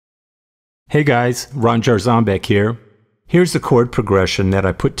Hey guys, Ron Jarzombek here. Here's a chord progression that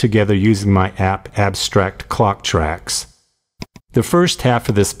I put together using my app Abstract Clock Tracks. The first half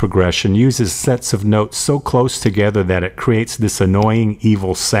of this progression uses sets of notes so close together that it creates this annoying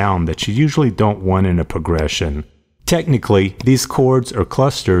evil sound that you usually don't want in a progression. Technically, these chords or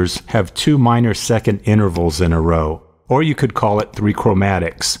clusters have 2 minor second intervals in a row, or you could call it 3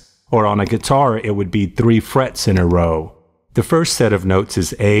 chromatics, or on a guitar it would be 3 frets in a row. The first set of notes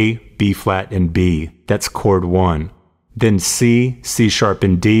is A, B flat, and B. That's chord 1. Then C, C sharp,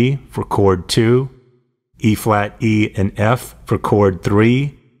 and D for chord 2. E flat, E, and F for chord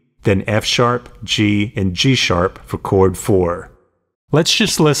 3. Then F sharp, G, and G sharp for chord 4. Let's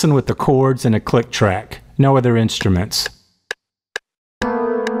just listen with the chords and a click track. No other instruments.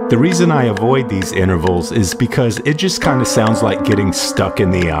 The reason I avoid these intervals is because it just kind of sounds like getting stuck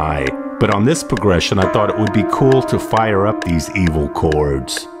in the eye. But on this progression, I thought it would be cool to fire up these evil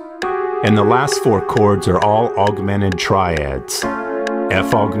chords. And the last 4 chords are all augmented triads.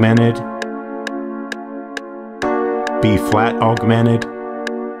 F augmented, B flat augmented,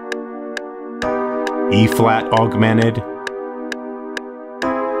 E flat augmented,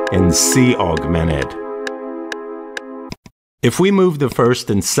 and C augmented. If we move the first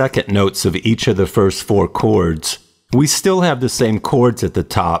and second notes of each of the first 4 chords, we still have the same chords at the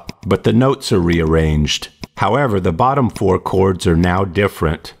top, but the notes are rearranged. However, the bottom 4 chords are now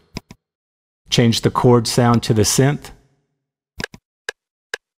different. Change the chord sound to the synth.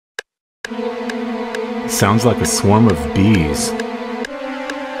 Sounds like a swarm of bees.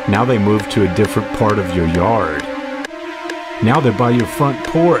 Now they move to a different part of your yard. Now they're by your front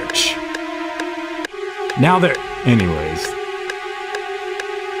porch. Now they're... Anyways.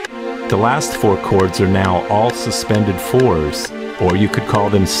 The last 4 chords are now all suspended 4s, or you could call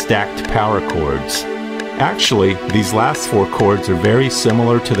them stacked power chords. Actually, these last 4 chords are very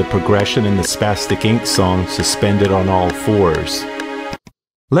similar to the progression in the Spastic Ink song Suspended on All 4s.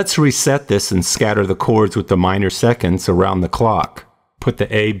 Let's reset this and scatter the chords with the minor seconds around the clock. Put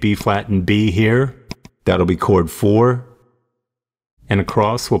the A, B flat, and B here. That'll be chord 4. And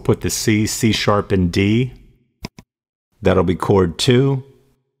across we'll put the C, C sharp, and D. That'll be chord 2.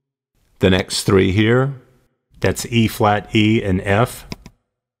 The next 3 here, that's E flat, E, and F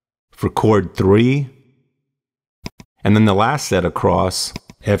for chord 3. And then the last set across,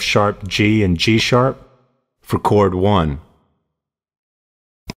 F sharp, G, and G sharp for chord 1.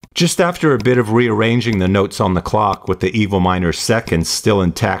 Just after a bit of rearranging the notes on the clock with the evil minor seconds still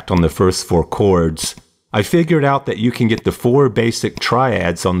intact on the first 4 chords, I figured out that you can get the 4 basic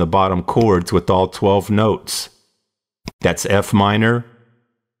triads on the bottom chords with all 12 notes. That's F minor,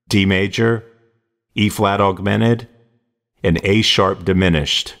 D major, E flat augmented, and A sharp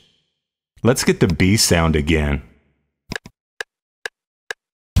diminished. Let's get the B sound again.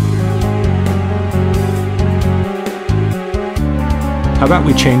 How about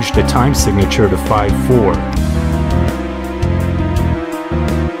we change the time signature to 5/4?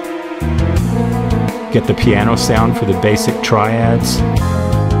 Get the piano sound for the basic triads.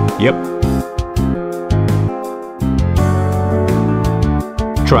 Yep.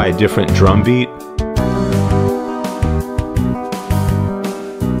 Try a different drum beat.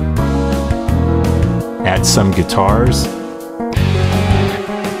 Add some guitars.